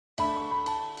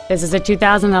This is a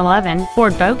 2011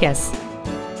 Ford Focus.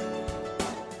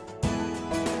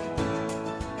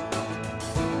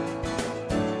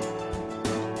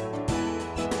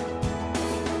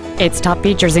 Its top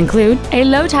features include a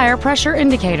low tire pressure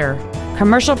indicator,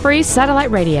 commercial-free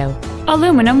satellite radio,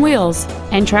 aluminum wheels,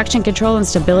 and traction control and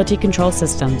stability control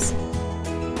systems.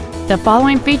 The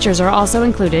following features are also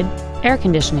included: air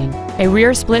conditioning, a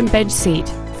rear split bench seat,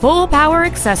 full power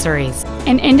accessories,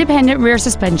 an independent rear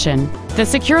suspension, the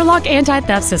secure lock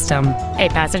anti-theft system, a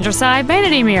passenger side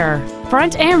vanity mirror,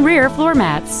 front and rear floor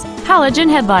mats, halogen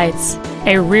headlights,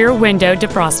 a rear window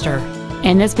defroster,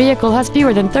 and this vehicle has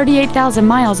fewer than 38,000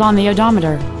 miles on the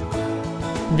odometer.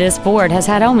 This Ford has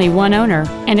had only one owner,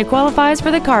 and it qualifies for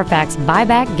the Carfax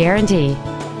buyback guarantee.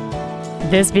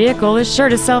 This vehicle is sure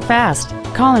to sell fast.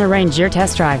 Call and arrange your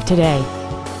test drive today.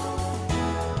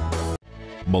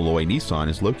 Melloy Nissan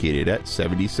is located at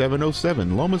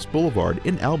 7707 Lomas Boulevard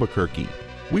in Albuquerque.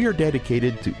 We are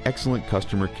dedicated to excellent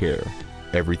customer care.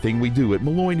 Everything we do at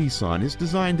Melloy Nissan is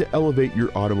designed to elevate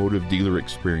your automotive dealer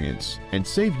experience and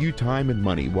save you time and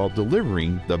money while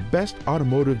delivering the best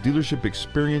automotive dealership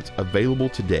experience available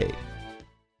today.